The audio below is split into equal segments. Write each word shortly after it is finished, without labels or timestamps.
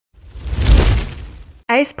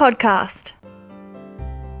Ace Podcast.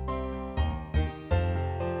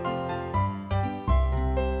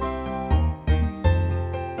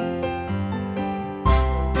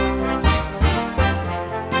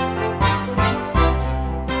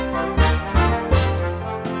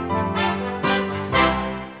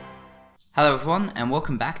 Hello everyone and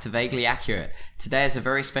welcome back to Vaguely Accurate. Today is a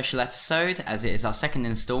very special episode as it is our second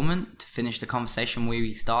instalment to finish the conversation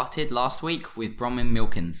we started last week with Bronwyn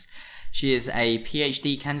Milkins. She is a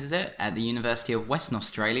PhD candidate at the University of Western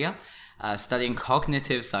Australia studying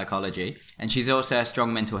cognitive psychology, and she's also a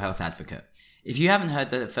strong mental health advocate. If you haven't heard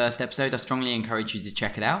the first episode, I strongly encourage you to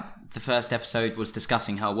check it out. The first episode was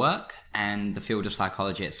discussing her work and the field of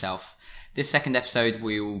psychology itself. This second episode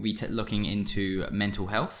we will be looking into mental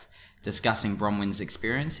health, discussing Bronwyn's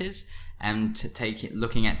experiences, and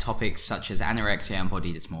looking at topics such as anorexia and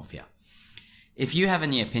body dysmorphia. If you have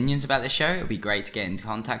any opinions about this show, it would be great to get in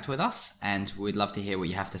contact with us, and we'd love to hear what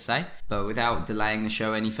you have to say. But without delaying the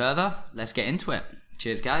show any further, let's get into it.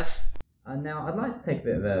 Cheers, guys. Now, I'd like to take a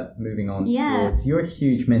bit of a moving on towards, you're a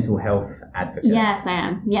huge mental health advocate. Yes, I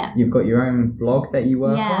am, yeah. You've got your own blog that you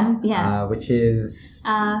work on, which is...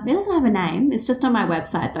 it doesn't have a name. It's just on my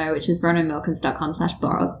website, though, which is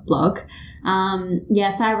bronwynmilkins.com/blog.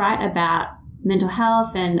 So I write about mental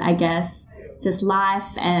health and, I guess, just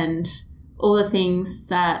life and all the things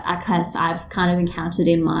that I've kind of encountered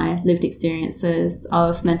in my lived experiences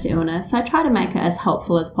of mental illness. So I try to make it as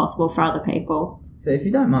helpful as possible for other people. So if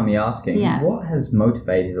you don't mind me asking, what has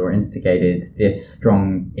motivated or instigated this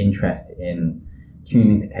strong interest in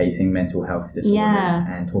communicating mental health disorders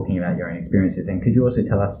and talking about your own experiences? And could you also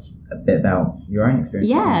tell us a bit about your own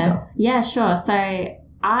experiences? Yeah, sure. So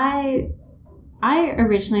I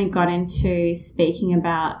originally got into speaking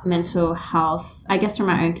about mental health, I guess, from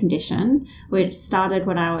my own condition, which started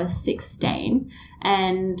when I was 16.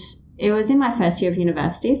 And it was in my first year of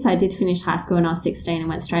university. So I did finish high school when I was 16 and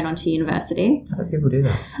went straight on to university. How do people do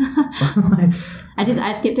that?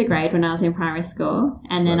 I skipped a grade when I was in primary school,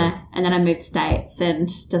 and then I moved states, and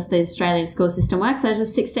just the Australian school system works. So I was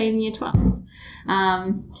just 16 in year 12.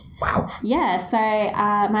 Wow. Yeah, so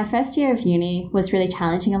my first year of uni was really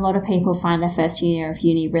challenging. A lot of people find their first year of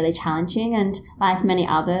uni really challenging, and like many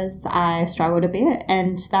others, I struggled a bit,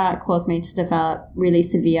 and that caused me to develop really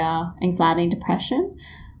severe anxiety and depression.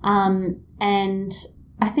 And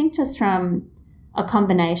I think just from a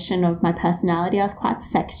combination of my personality, I was quite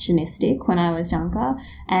perfectionistic when I was younger,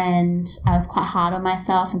 and I was quite hard on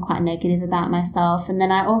myself and quite negative about myself. And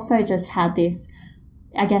then I also just had this,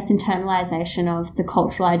 I guess, internalization of the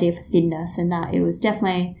cultural idea for thinness, and that it was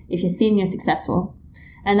definitely, if you're thin, you're successful.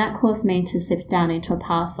 And that caused me to slip down into a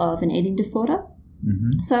path of an eating disorder.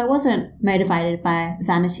 Mm-hmm. So it wasn't motivated by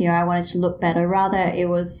vanity or I wanted to look better. Rather, it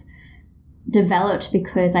was developed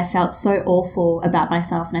because I felt so awful about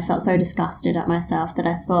myself and I felt so disgusted at myself that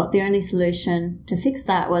I thought the only solution to fix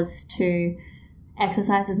that was to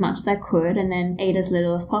exercise as much as I could and then eat as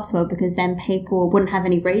little as possible, because then people wouldn't have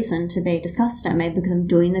any reason to be disgusted at me because I'm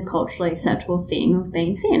doing the culturally acceptable thing of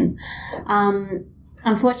being thin.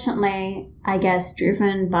 Unfortunately, I guess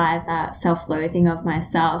driven by that self-loathing of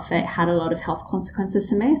myself, it had a lot of health consequences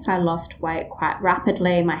to me. So I lost weight quite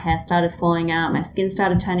rapidly. My hair started falling out. My skin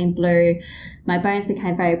started turning blue. My bones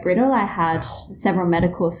became very brittle. I had several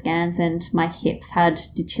medical scans and my hips had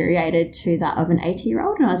deteriorated to that of an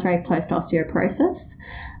 80-year-old, and I was very close to osteoporosis.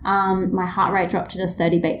 My heart rate dropped to just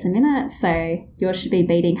 30 beats a minute. So yours should be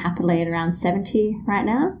beating happily at around 70 right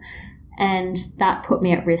now. And that put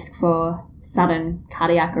me at risk for sudden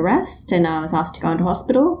cardiac arrest, and I was asked to go into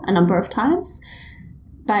hospital a number of times,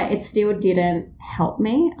 but it still didn't help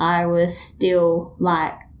me. I was still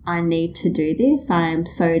like, I need to do this. I'm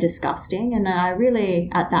so disgusting. And I really,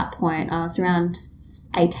 at that point, I was around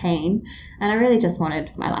 18, and I really just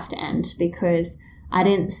wanted my life to end because I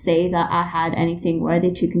didn't see that I had anything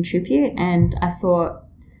worthy to contribute, and I thought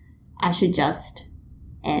I should just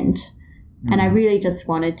end. And I really just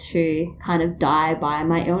wanted to kind of die by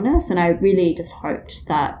my illness, and I really just hoped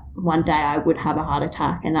that one day I would have a heart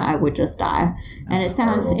attack and that I would just die. And it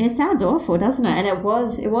sounds awful, doesn't it? And it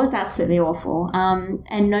was absolutely awful.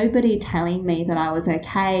 And nobody telling me that I was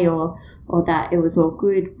okay or that it was all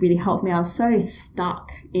good really helped me. I was so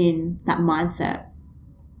stuck in that mindset,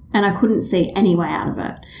 and I couldn't see any way out of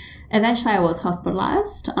it. Eventually I was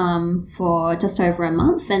hospitalised for just over a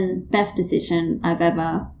month, and best decision I've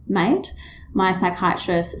ever made. My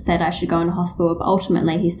psychiatrist said I should go into hospital, but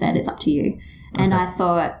ultimately he said it's up to you. Okay. And I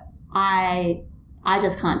thought, I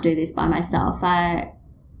just can't do this by myself.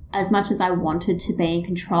 As much as I wanted to be in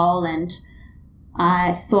control and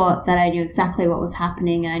I thought that I knew exactly what was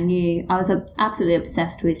happening, and I was absolutely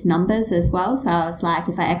obsessed with numbers as well. So I was like,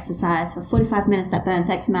 if I exercise for 45 minutes, that burns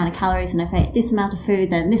X amount of calories, and if I eat this amount of food,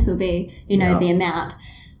 then this will be, the amount.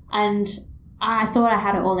 And I thought I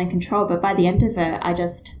had it all in control, but by the end of it, I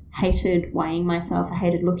just hated weighing myself. I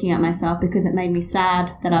hated looking at myself because it made me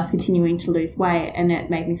sad that I was continuing to lose weight, and it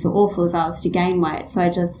made me feel awful if I was to gain weight. So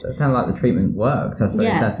it sounded like the treatment worked. I suppose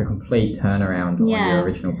that's a complete turnaround on your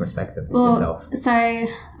original perspective of yourself. So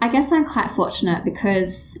I guess I'm quite fortunate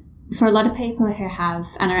because for a lot of people who have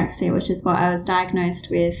anorexia, which is what I was diagnosed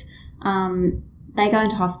with, they go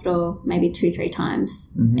into hospital maybe 2-3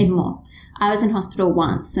 times, even more. I was in hospital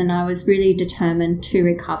once, and I was really determined to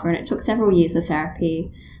recover, and it took several years of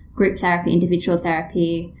therapy, group therapy, individual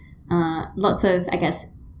therapy, lots of, I guess,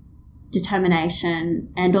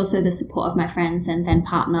 determination, and also the support of my friends and then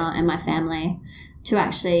partner and my family to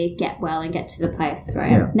actually get well and get to the place where I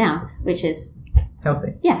am now, which is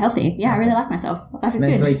healthy. Yeah, healthy. Yeah, I really like myself. Life is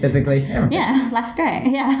mentally, good. physically, everything. Yeah, life's great.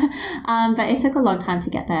 Yeah. But it took a long time to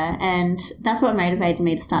get there, and that's what motivated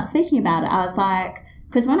me to start speaking about it. I was like,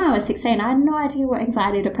 because when I was 16, I had no idea what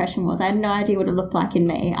anxiety or depression was. I had no idea what it looked like in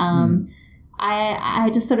me.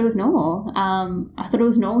 I just thought it was normal. I thought it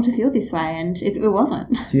was normal to feel this way, and it wasn't.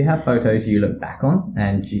 Do you have photos you look back on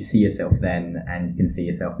and you see yourself then and you can see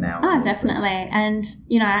yourself now? Oh, definitely. And,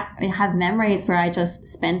 I have memories where I just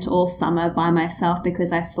spent all summer by myself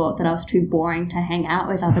because I thought that I was too boring to hang out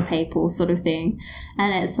with other people sort of thing.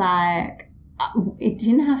 And it's like, it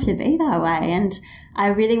didn't have to be that way. And I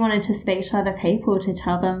really wanted to speak to other people to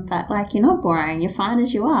tell them that, like, you're not boring, you're fine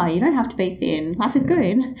as you are, you don't have to be thin, life is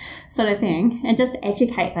good, sort of thing. And just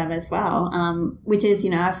educate them as well, which is,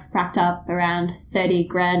 I've racked up around 30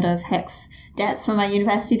 grand of HEX debts for my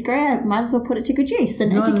university degree. I might as well put it to good use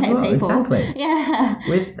and educate people. Exactly. Yeah.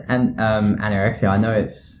 With anorexia, I know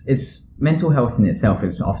it's mental health in itself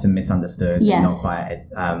is often misunderstood, and not quite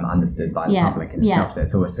understood by the public in itself. So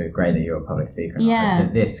it's also great that you're a public speaker and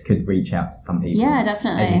that this could reach out to some people. Yeah,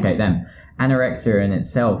 definitely. Educate them. Anorexia in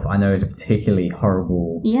itself, I know, is a particularly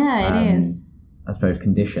horrible. Yeah, it is. I suppose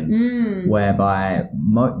condition whereby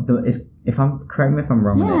correct me if I'm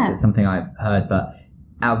wrong on this. It's something I've heard, but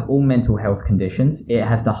out of all mental health conditions, it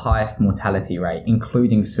has the highest mortality rate,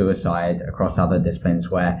 including suicide across other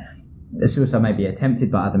disciplines where the suicide may be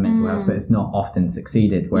attempted by other mental health, but it's not often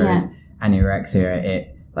succeeded. Whereas anorexia,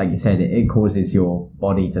 it, like you said, it causes your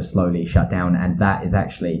body to slowly shut down, and that is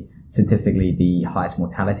actually statistically the highest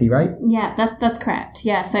mortality rate. Yeah, that's correct.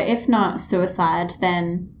 Yeah, so if not suicide,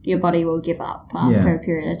 then your body will give up after a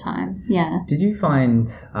period of time. Yeah. Did you find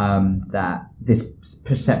that this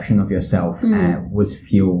perception of yourself was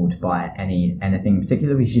fueled by anything in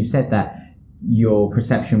particular? Because you've said that your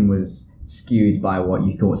perception was skewed by what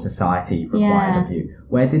you thought society required of you.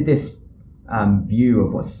 Where did this view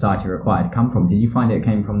of what society required come from? Did you find it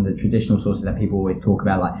came from the traditional sources that people always talk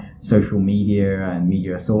about, like social media and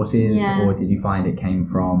media sources, or did you find it came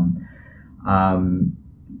from I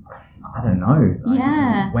don't know,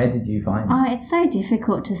 where did you find it? Oh, it's so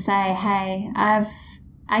difficult to say. Hey,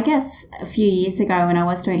 I guess a few years ago when I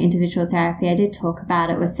was doing individual therapy, I did talk about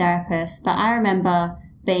it with therapists, but I remember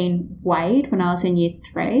being weighed when I was in year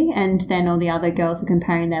 3, and then all the other girls were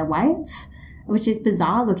comparing their weights, which is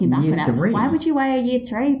bizarre looking back on it. Why would you weigh a year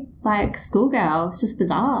 3 like schoolgirl? It's just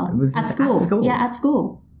bizarre. At school. Yeah, at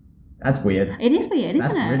school. That's weird. It is weird,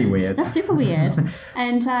 isn't it? That's really weird. That's super weird.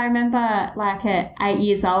 And I remember, like, at 8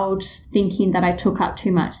 years old thinking that I took up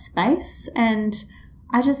too much space, and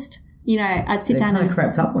I just, I'd sit down and... It kind of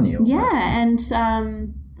crept up on you. Yeah, and,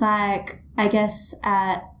 I guess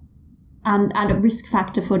and a risk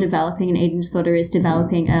factor for developing an eating disorder is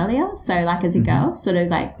developing earlier. So, like, as a girl, sort of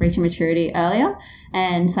like reaching maturity earlier.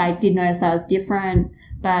 And so I did notice I was different,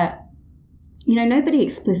 but, nobody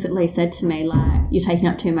explicitly said to me, like, you're taking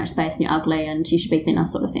up too much space and you're ugly and you should be thinner,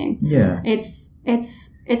 sort of thing. Yeah. It's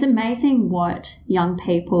amazing what young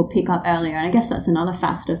people pick up earlier. And I guess that's another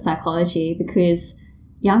facet of psychology, because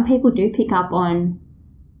young people do pick up on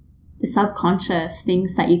the subconscious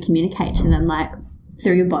things that you communicate to them, like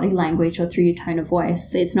through your body language or through your tone of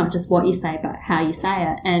voice. It's not just what you say, but how you say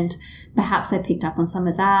it. And perhaps I picked up on some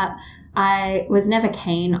of that. I was never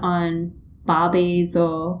keen on Barbies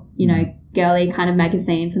or, girly kind of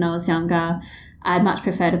magazines when I was younger. I'd much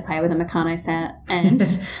prefer to play with a Meccano set. And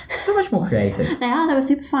so much more creative. They were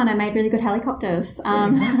super fun. I made really good helicopters.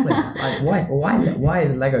 Exactly. Like, why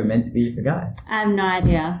is Lego meant to be for guys? I have no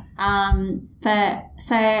idea. But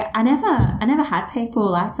so I never had people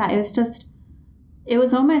like that. It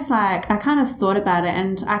was almost like I kind of thought about it,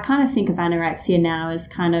 and I kind of think of anorexia now as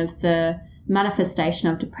kind of the manifestation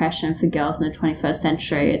of depression for girls in the 21st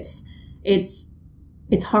century.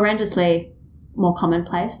 it's horrendously more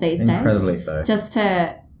commonplace these days. Incredibly so. Just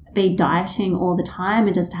to be dieting all the time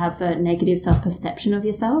and just to have a negative self-perception of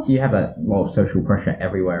yourself. You have social pressure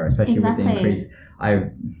everywhere, especially with the increase.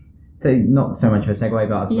 So not so much of a segue,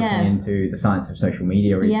 but I was looking into the science of social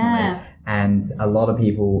media recently, and a lot of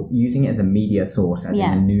people using it as a media source, as in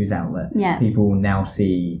a news outlet. Yeah. People now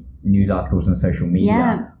see news articles on social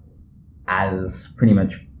media as pretty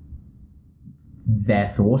much their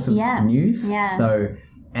source of news. Yeah. So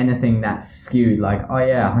anything that's skewed, like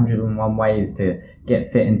 101 ways to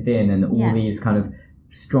get fit and thin, and all these kind of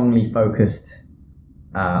strongly focused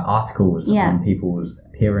articles on people's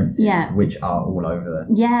appearances, which are all over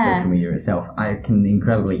the social media itself, I can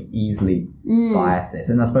incredibly easily bias this.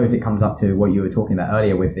 And I suppose it comes up to what you were talking about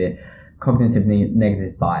earlier with the cognitive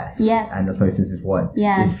negative bias. Yes. And I suppose this is what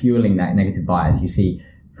is fueling that negative bias. You see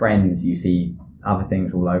friends, you see other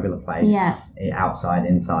things all over the place, outside,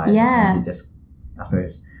 inside. Yeah. And it just, I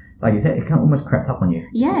suppose, like you said, it kind of almost crept up on you.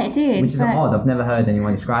 Yeah, it did. Which is odd. I've never heard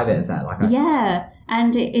anyone describe it as that.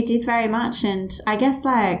 And it did very much. And I guess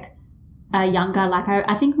younger,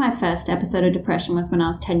 I think my first episode of depression was when I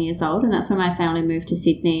was 10 years old, and that's when my family moved to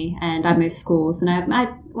Sydney and I moved schools, and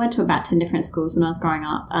I went to about 10 different schools when I was growing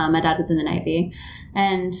up. My dad was in the Navy,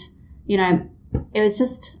 and, it was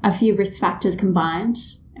just a few risk factors combined.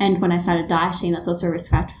 And when I started dieting, that's also a risk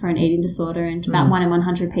factor for an eating disorder. And about 1 in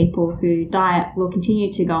 100 people who diet will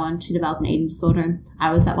continue to go on to develop an eating disorder. And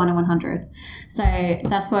I was that 1 in 100. So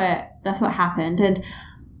that's what happened. And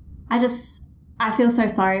I feel so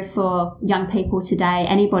sorry for young people today,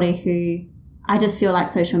 anybody who, I just feel like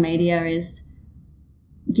social media is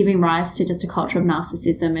giving rise to just a culture of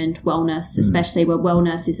narcissism and wellness, especially where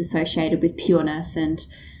wellness is associated with pureness and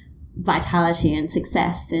vitality and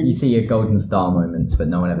success. And you see your golden star moments, but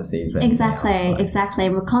no one ever sees it. Exactly.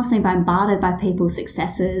 And we're constantly bombarded by people's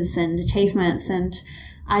successes and achievements, and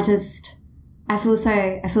I feel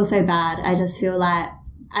so bad. I just feel like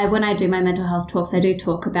when I do my mental health talks, I do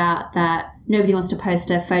talk about that nobody wants to post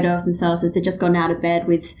a photo of themselves as they've just gone out of bed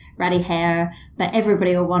with ratty hair, but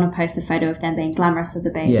everybody will want to post a photo of them being glamorous at the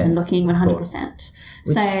beach and looking 100%.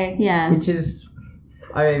 Which is,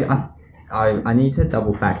 I need to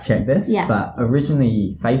double fact check this, but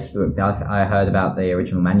originally Facebook, I heard about the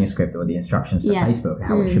original manuscript or the instructions for Facebook,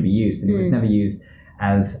 how it should be used, and it was never used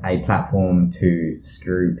as a platform to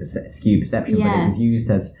skew perception, but it was used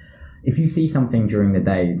as, if you see something during the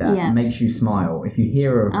day that makes you smile, if you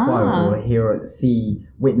hear a quote or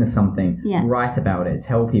witness something, write about it,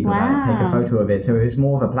 tell people about it, take a photo of it. So it was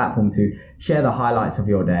more of a platform to share the highlights of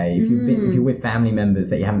your day. If you're with family members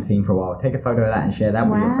that you haven't seen for a while, take a photo of that and share that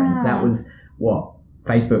with your friends. That was what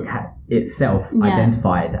Facebook itself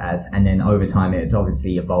identified as, and then over time it's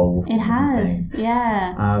obviously evolved. It has,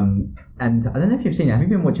 and I don't know if you've seen it. Have you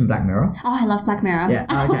been watching Black Mirror? Oh, I love Black Mirror. Yeah,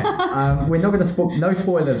 okay. We're not going to no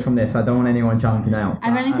spoilers from this. I don't want anyone jumping out.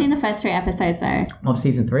 I've only seen the first 3 episodes though. Of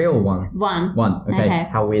season 3 or 1? 1. 1. Okay.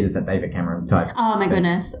 How weird is that David Cameron type? Oh my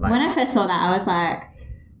goodness! When I first saw that, I was like,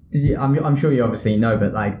 "Did you?" I'm sure you obviously know,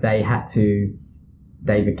 but they had to.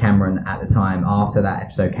 David Cameron at the time, after that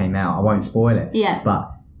episode came out, I won't spoil it. Yeah. But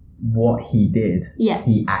what he did,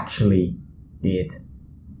 he actually did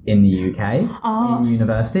in the UK, in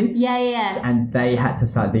university. Yeah. And they had to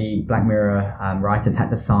sign, the Black Mirror writers had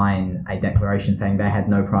to sign a declaration saying they had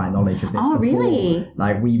no prior knowledge of this before. Really?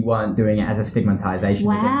 We weren't doing it as a stigmatization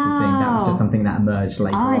against the thing. That was just something that emerged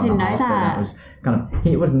later on. I didn't know that. That was kind of,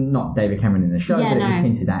 it was not David Cameron in the show, but it was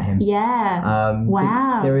hinted at him. Yeah.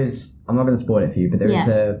 Wow. There is, I'm not going to spoil it for you, but there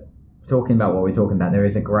is talking about what we're talking about, there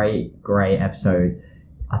is a great episode.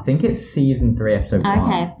 I think it's season 3, episode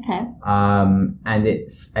 1. Okay. And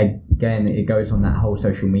it's, again, it goes on that whole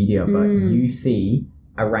social media, but you see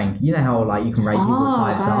a rank. You know how, you can rate people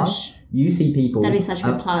 5 stars? You see people... That'd be such a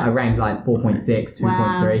good plot. A rank 4.6,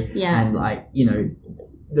 2.3. Yeah. And,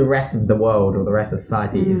 the rest of the world or the rest of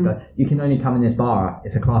society is you can only come in this bar,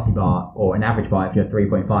 it's a classy bar, or an average bar if you're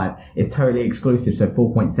 3.5. It's totally exclusive, so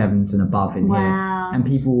 4.7s and above in here. And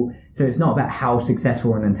people... So it's not about how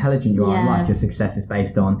successful and intelligent you are in life. Your success is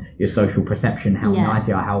based on your social perception, how nice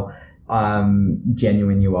you are, how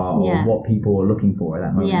genuine you are, or what people are looking for at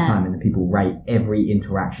that moment in time. And the people rate every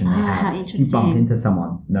interaction they have. If you bump into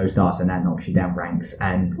someone, no stars, and that knocks you down ranks,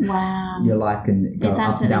 and your life can go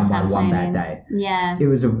up and down by 1 bad day. Yeah. It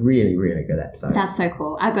was a really, really good episode. That's so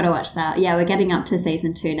cool. I've got to watch that. Yeah, we're getting up to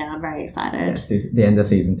season 2 now. I'm very excited. Yes, the end of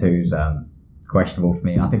season 2 is questionable for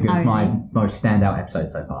me. I think it was my most standout episode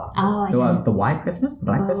so far. The white Christmas, the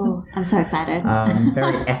black Christmas. I'm so excited.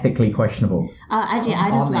 Very ethically questionable. I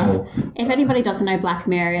just love. If anybody doesn't know Black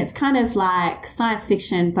Mirror, it's kind of like science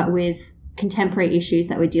fiction, but with contemporary issues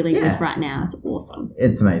that we're dealing with right now. It's awesome.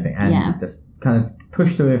 It's amazing. And it's just kind of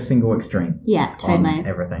pushed to a single extreme. Yeah, totally. On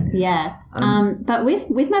everything. Yeah. But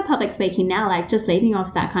with my public speaking now, like just leaving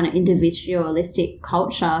off that kind of individualistic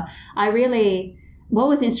culture, what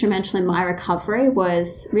was instrumental in my recovery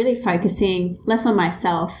was really focusing less on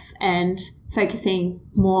myself and focusing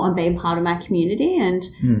more on being part of my community and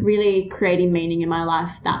really creating meaning in my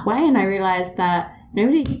life that way. And I realized that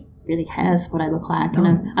nobody really cares what I look like, and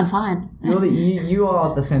I'm fine. You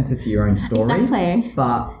are the centre to your own story. Exactly.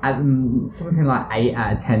 But something like 8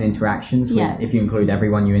 out of 10 interactions, if you include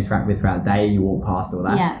everyone you interact with throughout the day, you walk past all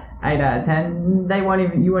that. Yeah. 8 out of 10,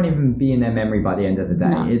 you won't even be in their memory by the end of the day.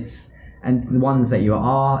 No. And the ones that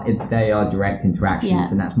they are direct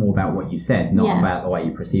interactions, and that's more about what you said, not about the way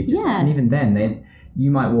you perceived it. Yeah. And even then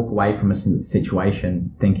you might walk away from a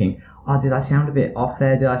situation thinking, oh, did I sound a bit off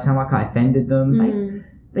there? Did I sound like I offended them?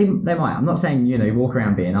 They might. I'm not saying, you walk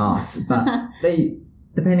around being arse, but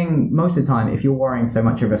most of the time, if you're worrying so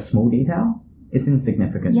much of a small detail, it's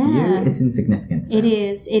insignificant to you. It's insignificant to them.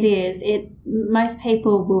 It is. Most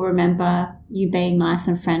people will remember you being nice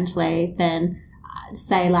and friendly than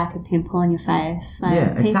say like a pimple on your face.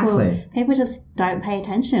 Like, exactly. People just don't pay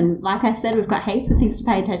attention. Like I said, we've got heaps of things to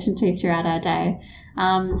pay attention to throughout our day.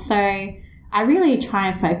 So I really try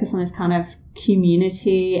and focus on this kind of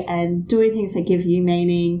community and doing things that give you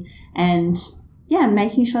meaning and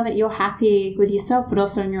making sure that you're happy with yourself, but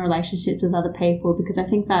also in your relationships with other people, because I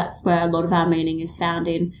think that's where a lot of our meaning is found,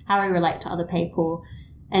 in how we relate to other people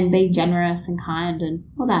and be generous and kind and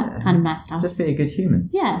all that kind of nice stuff. Just be a good human.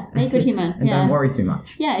 Yeah, be a good human. And don't worry too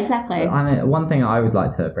much. Yeah, exactly. One thing I would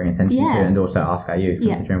like to bring attention to, and also ask about you,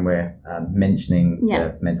 considering we're mentioning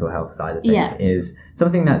the mental health side of things, is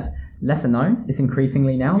something that's lesser known. It's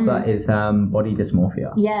increasingly now, but is body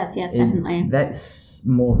dysmorphia. Yes, definitely. That's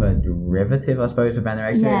more of a derivative, I suppose, of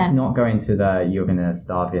anorexia. Yeah. It's not going to you're going to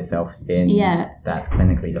starve yourself thin. That's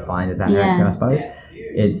clinically defined as anorexia, I suppose.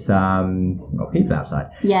 It's people outside.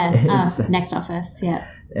 Next office.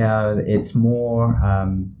 It's more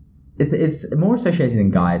it's more associated in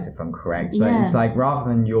guys, if I'm correct. But it's like, rather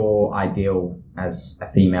than your ideal as a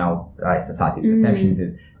female, society's perceptions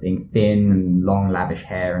is being thin and long, lavish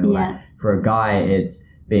hair and all that. For a guy, it's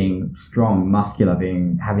being strong, muscular,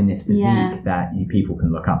 having this physique that people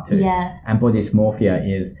can look up to. And body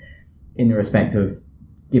dysmorphia is in the respect of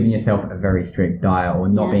giving yourself a very strict diet or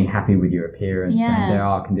not being happy with your appearance. And there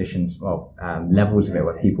are conditions, levels of it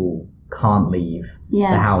where people can't leave the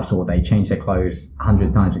house, or they change their clothes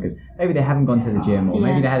 100 times because maybe they haven't gone to the gym, or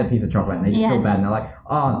maybe they had a piece of chocolate and they just feel bad and they're like,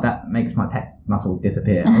 oh, that makes my pec muscle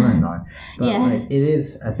disappear. I don't know. But it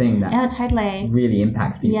is a thing that totally really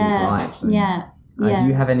impacts people's lives. And, do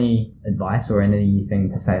you have any advice or anything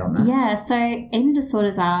to say on that? So eating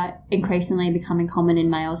disorders are increasingly becoming common in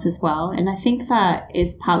males as well. And I think that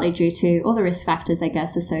is partly due to all the risk factors, I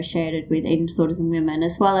guess, associated with eating disorders in women,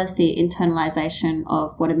 as well as the internalization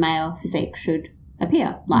of what a male physique should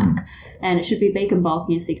appear like. And it should be big and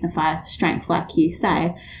bulky and signify strength, like you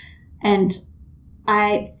say. And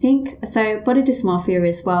I think, so body dysmorphia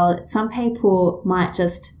as well, some people might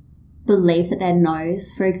just believe that their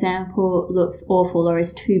nose, for example, looks awful or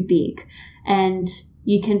is too big, and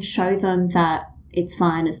you can show them that it's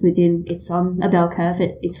fine, it's on a bell curve,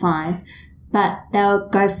 it's fine, but they'll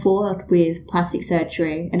go forward with plastic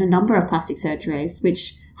surgery and a number of plastic surgeries,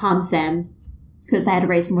 which harms them because they had a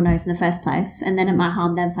reasonable nose in the first place, and then it might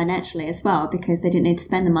harm them financially as well because they didn't need to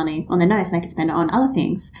spend the money on their nose and they could spend it on other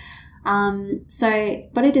things. So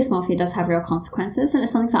body dysmorphia does have real consequences, and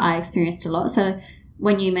it's something that I experienced a lot. So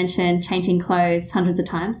when you mentioned changing clothes hundreds of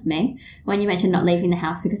times, me. When you mentioned not leaving the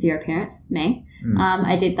house because of your appearance, me.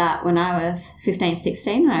 I did that when I was 15,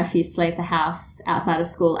 16. I refused to leave the house outside of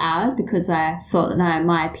school hours because I thought that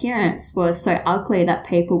my appearance was so ugly that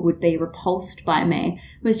people would be repulsed by me,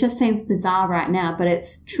 which just seems bizarre right now, but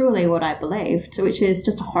it's truly what I believed, which is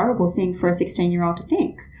just a horrible thing for a 16-year-old to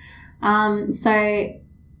think. So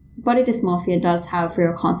body dysmorphia does have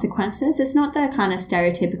real consequences. It's not the kind of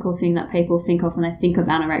stereotypical thing that people think of when they think of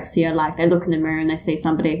anorexia, like they look in the mirror and they see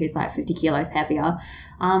somebody who's like 50 kilos heavier.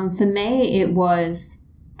 For me, it was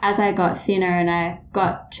as I got thinner and I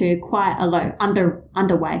got to quite a low,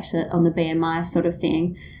 underweight on the BMI sort of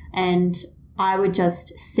thing, and I would just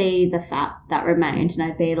see the fat that remained and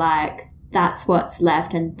I'd be like, that's what's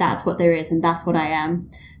left and that's what there is and that's what I am.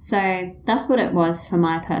 So that's what it was for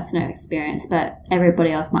my personal experience, but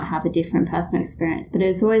everybody else might have a different personal experience. But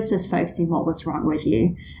it's always just focusing what was wrong with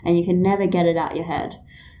you, and you can never get it out your head.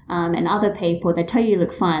 And other people, they tell you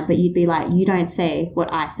look fine, but you'd be like, you don't see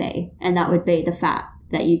what I see, and that would be the fat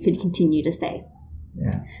that you could continue to see.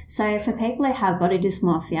 Yeah. So for people who have body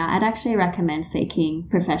dysmorphia, I'd actually recommend seeking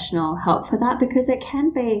professional help for that, because it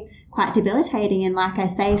can be quite debilitating. And like I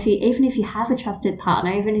say, even if you have a trusted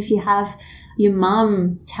partner, even if you have your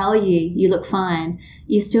mum tell you look fine,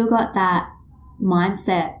 you still got that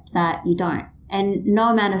mindset that you don't. And no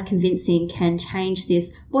amount of convincing can change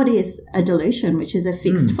this. What is a delusion, which is a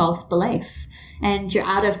fixed false belief. And you're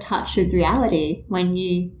out of touch with reality when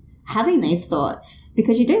you having these thoughts,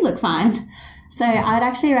 because you do look fine. So I'd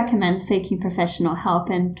actually recommend seeking professional help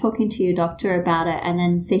and talking to your doctor about it, and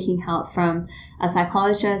then seeking help from a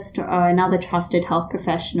psychologist or another trusted health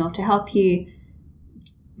professional to help you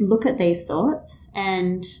look at these thoughts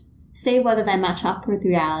and see whether they match up with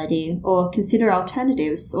reality, or consider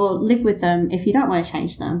alternatives, or live with them if you don't want to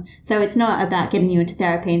change them. So it's not about getting you into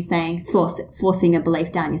therapy and saying forcing a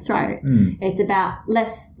belief down your throat. It's about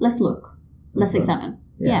let's look, let's examine.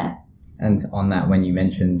 Yeah. And on that, when you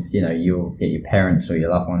mentioned, you'll get your parents or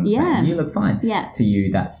your loved ones saying, you look fine. Yeah. To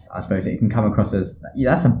you, that's, I suppose it can come across as,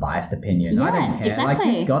 that's a biased opinion. Yeah, I don't care. exactly.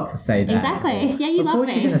 Like, you've got to say that. Exactly. Yeah, you love me. Of course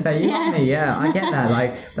you're going to say, you love me. Yeah, I get that.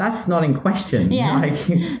 Like, that's not in question. Yeah. Like, of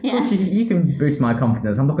course you can boost my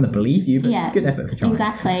confidence. I'm not going to believe you, but good effort for trying.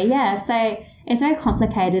 Exactly. Yeah. So it's very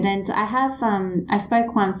complicated. And I have, I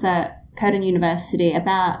spoke once at Curtin University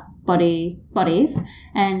about bodies,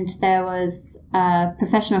 and there was a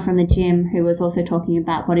professional from the gym who was also talking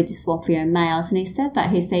about body dysmorphia in males, and he said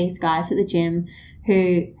that he sees guys at the gym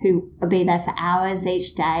who will be there for hours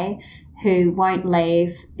each day, who won't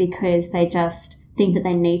leave because they just think that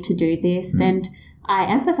they need to do this. And I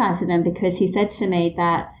empathize with them, because he said to me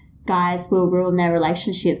that guys will ruin their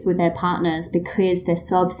relationships with their partners because they're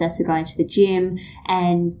so obsessed with going to the gym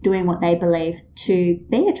and doing what they believe to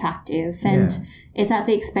be attractive, and it's at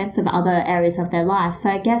the expense of other areas of their life. So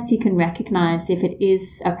I guess you can recognize if it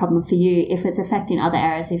is a problem for you, if it's affecting other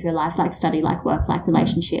areas of your life, like study, like work, like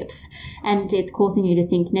relationships, and it's causing you to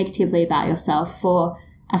think negatively about yourself for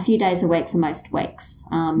a few days a week for most weeks.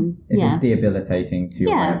 If it's debilitating to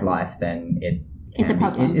your way of life, then it's a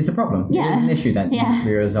problem. It's a problem. Yeah. It is an issue that needs to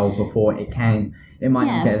be resolved before it might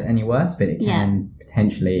not get any worse, but it can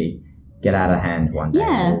potentially get out of hand one day.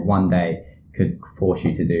 Or one day could force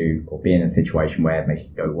you to do or be in a situation where it makes you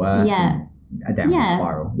go worse and a downward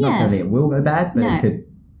spiral. Not necessarily it will go bad, but it could.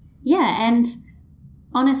 Yeah, and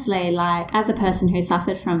honestly, like, as a person who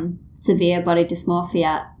suffered from severe body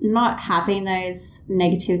dysmorphia, not having those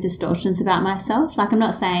negative distortions about myself, like, I'm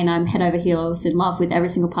not saying I'm head over heels in love with every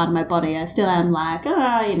single part of my body. I still am like,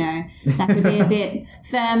 that could be a bit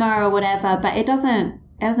firmer or whatever, but it doesn't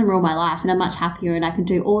rule my life, and I'm much happier, and I can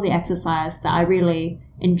do all the exercise that I really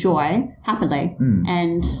enjoy happily,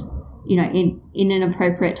 and in an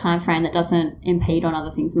appropriate time frame that doesn't impede on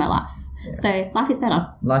other things in my life. So life is better.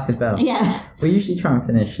 Life is better. Yeah. We usually try and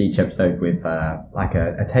finish each episode with like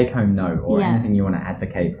a take-home note or anything you want to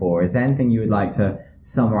advocate for. Is there anything you would like to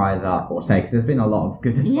summarize up or say? Because there's been a lot of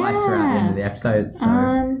good advice throughout the end of the episode. So.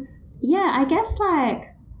 I guess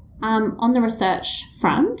on the research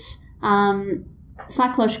front,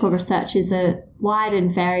 psychological research is a wide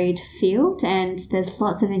and varied field, and there's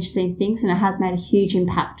lots of interesting things, and it has made a huge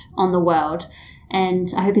impact on the world.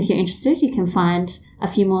 And I hope if you're interested, you can find a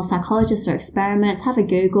few more psychologists or experiments. Have a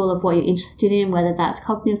Google of what you're interested in, whether that's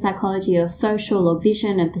cognitive psychology or social or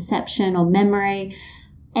vision and perception or memory,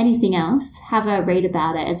 anything else. Have a read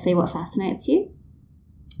about it and see what fascinates you.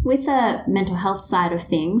 With the mental health side of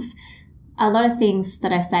things, a lot of things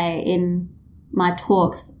that I say in my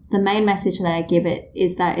talks, the main message that I give it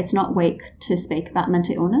is that it's not weak to speak about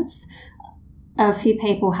mental illness. A few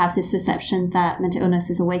people have this perception that mental illness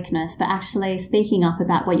is a weakness, but actually speaking up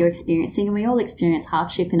about what you're experiencing, and we all experience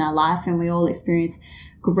hardship in our life, and we all experience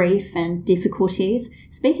grief and difficulties.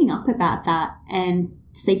 Speaking up about that and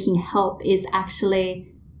seeking help is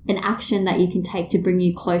actually an action that you can take to bring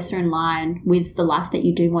you closer in line with the life that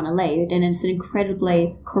you do want to lead. And it's an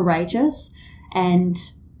incredibly courageous and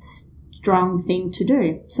strong thing to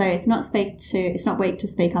do. So it's not weak to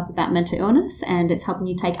speak up about mental illness, and it's helping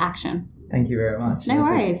you take action. Thank you very much. No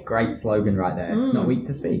worries. A great slogan right there. It's not weak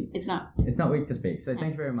to speak. It's not weak to speak. So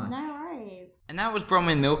thank you very much. No worries. And that was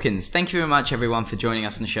Bronwyn Milkins. Thank you very much, everyone, for joining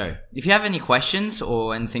us on the show. If you have any questions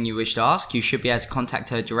or anything you wish to ask, you should be able to contact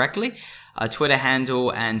her directly. A Twitter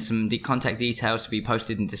handle and some contact details to be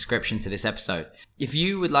posted in the description to this episode. If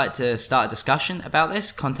you would like to start a discussion about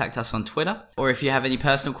this, contact us on Twitter. Or if you have any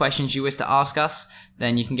personal questions you wish to ask us,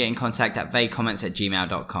 then you can get in contact at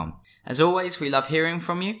vaguecomments@gmail.com. As always, we love hearing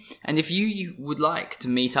from you. And if you would like to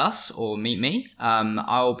meet us or meet me,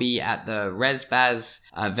 I'll be at the ResBaz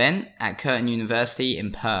event at Curtin University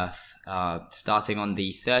in Perth, starting on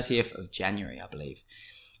the 30th of January, I believe.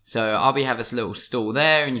 So I'll be having this little stall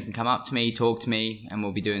there, and you can come up to me, talk to me, and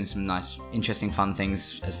we'll be doing some nice, interesting, fun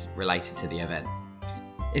things as related to the event.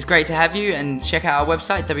 It's great to have you, and check out our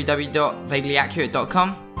website,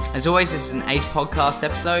 www.vaguelyaccurate.com. As always, this is an ACE podcast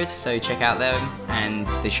episode, so check out them and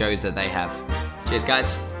the shows that they have. Cheers,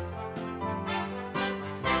 guys.